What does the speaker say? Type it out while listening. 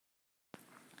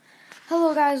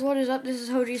Hello guys, what is up? This is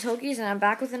Hoji's Hokies and I'm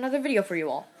back with another video for you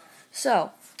all.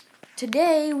 So,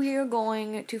 today we are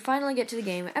going to finally get to the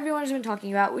game everyone has been talking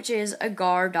about, which is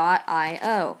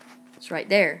Agar.io. It's right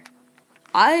there.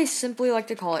 I simply like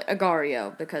to call it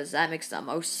Agario because that makes the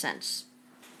most sense.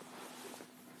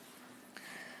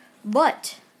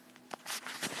 But,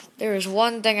 there is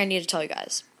one thing I need to tell you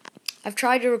guys. I've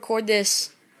tried to record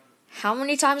this how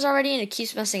many times already and it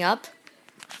keeps messing up?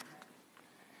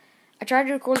 I tried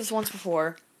to record this once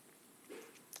before,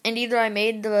 and either I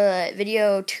made the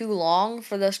video too long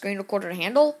for the screen recorder to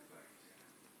handle,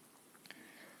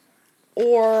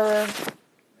 or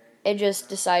it just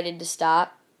decided to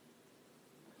stop,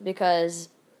 because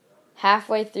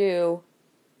halfway through,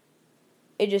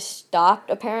 it just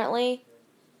stopped apparently,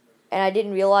 and I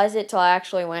didn't realize it till I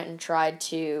actually went and tried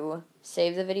to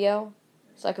save the video,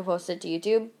 so I could post it to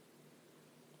YouTube.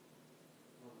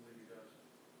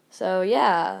 So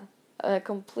yeah. I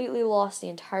completely lost the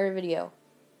entire video.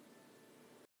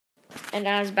 And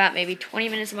that was about maybe 20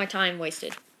 minutes of my time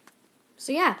wasted.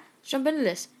 So yeah, let's jump into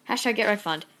this. Hashtag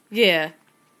GetWreckFund. Yeah.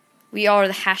 We are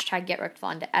the hashtag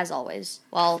GetWreckFund, as always.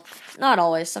 Well, not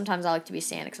always. Sometimes I like to be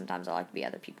Sanic, sometimes I like to be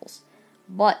other people's.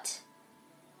 But,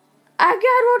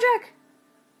 Jack!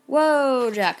 Whoa,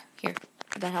 Jack. Here,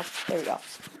 that helps. There we go.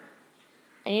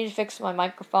 I need to fix my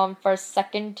microphone for a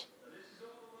second.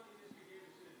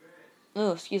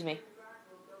 Oh, excuse me.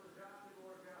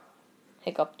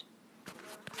 Hiccuped.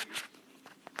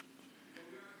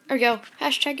 There we go.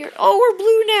 Hashtag your... Oh, we're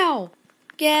blue now.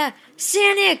 Yeah.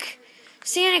 Sanic.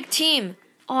 Sanic team.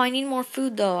 Oh, I need more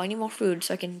food, though. I need more food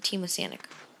so I can team with Sanic.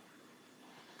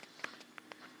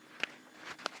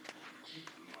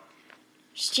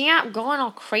 Stop going all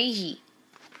crazy.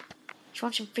 She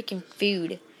wants some freaking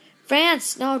food.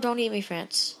 France. No, don't eat me,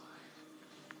 France.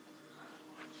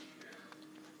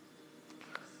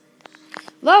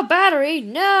 Low battery.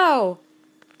 No.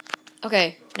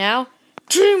 Okay, now...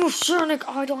 Team of Sonic!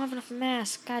 Oh, I don't have enough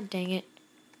mass. God dang it.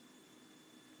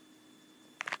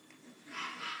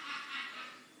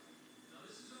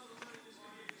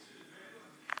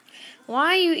 Why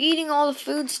are you eating all the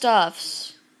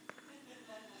foodstuffs?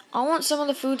 I want some of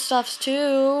the foodstuffs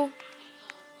too.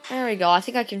 There we go. I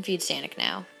think I can feed Sanic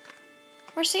now.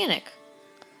 Where's Sanic?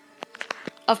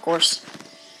 Of course.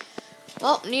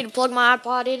 Well, need to plug my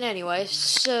iPod in anyway,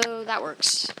 so that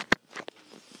works.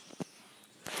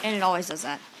 And it always does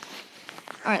that.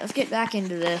 Alright, let's get back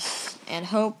into this and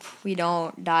hope we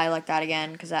don't die like that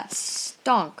again, because that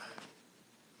stunk.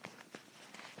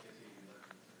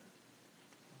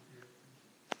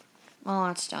 Oh,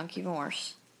 that stunk even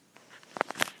worse.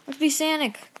 Let's be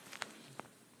Sanic.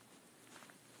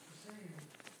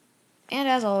 And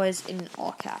as always, in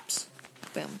all caps.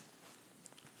 Boom.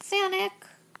 Sanic!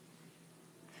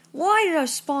 Why did I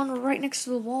spawn right next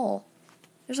to the wall?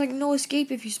 There's like no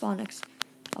escape if you spawn next.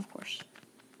 Of course.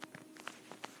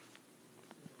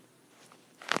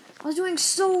 I was doing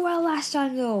so well last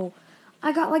time, though.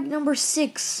 I got, like, number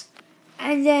 6.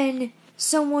 And then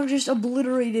someone just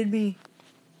obliterated me.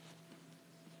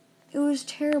 It was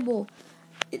terrible.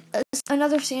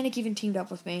 Another Sanic even teamed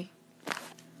up with me.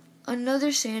 Another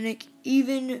Sanic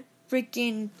even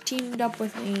freaking teamed up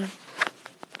with me.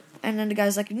 And then the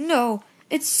guy's like, no,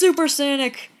 it's Super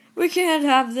Sanic. We can't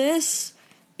have this.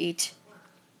 Eat.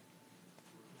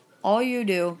 All you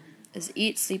do is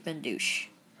eat, sleep, and douche.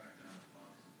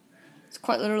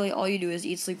 Quite literally, all you do is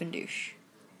eat, sleep, and douche.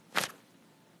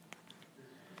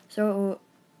 So,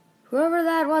 whoever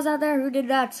that was out there who did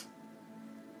that,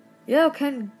 you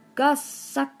can go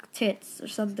suck tits or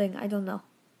something. I don't know.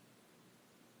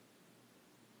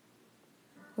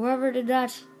 Whoever did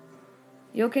that,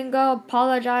 you can go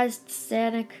apologize to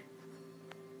Sanic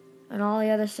and all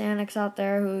the other Sanics out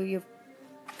there who you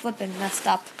flippin' messed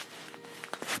up.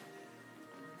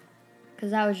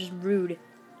 Because that was just rude.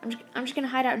 I'm just gonna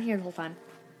hide out in here the whole time.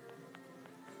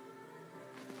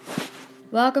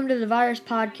 Welcome to the Virus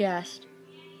Podcast,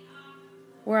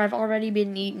 where I've already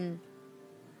been eaten.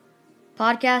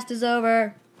 Podcast is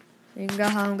over. You can go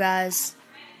home, guys.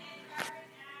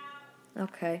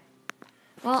 Okay.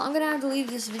 Well, I'm gonna have to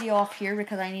leave this video off here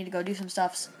because I need to go do some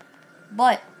stuffs.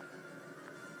 But,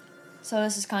 so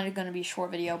this is kind of gonna be a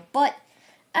short video. But,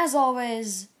 as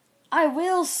always, I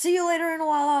will see you later in a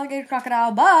while, alligator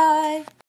crocodile. Bye!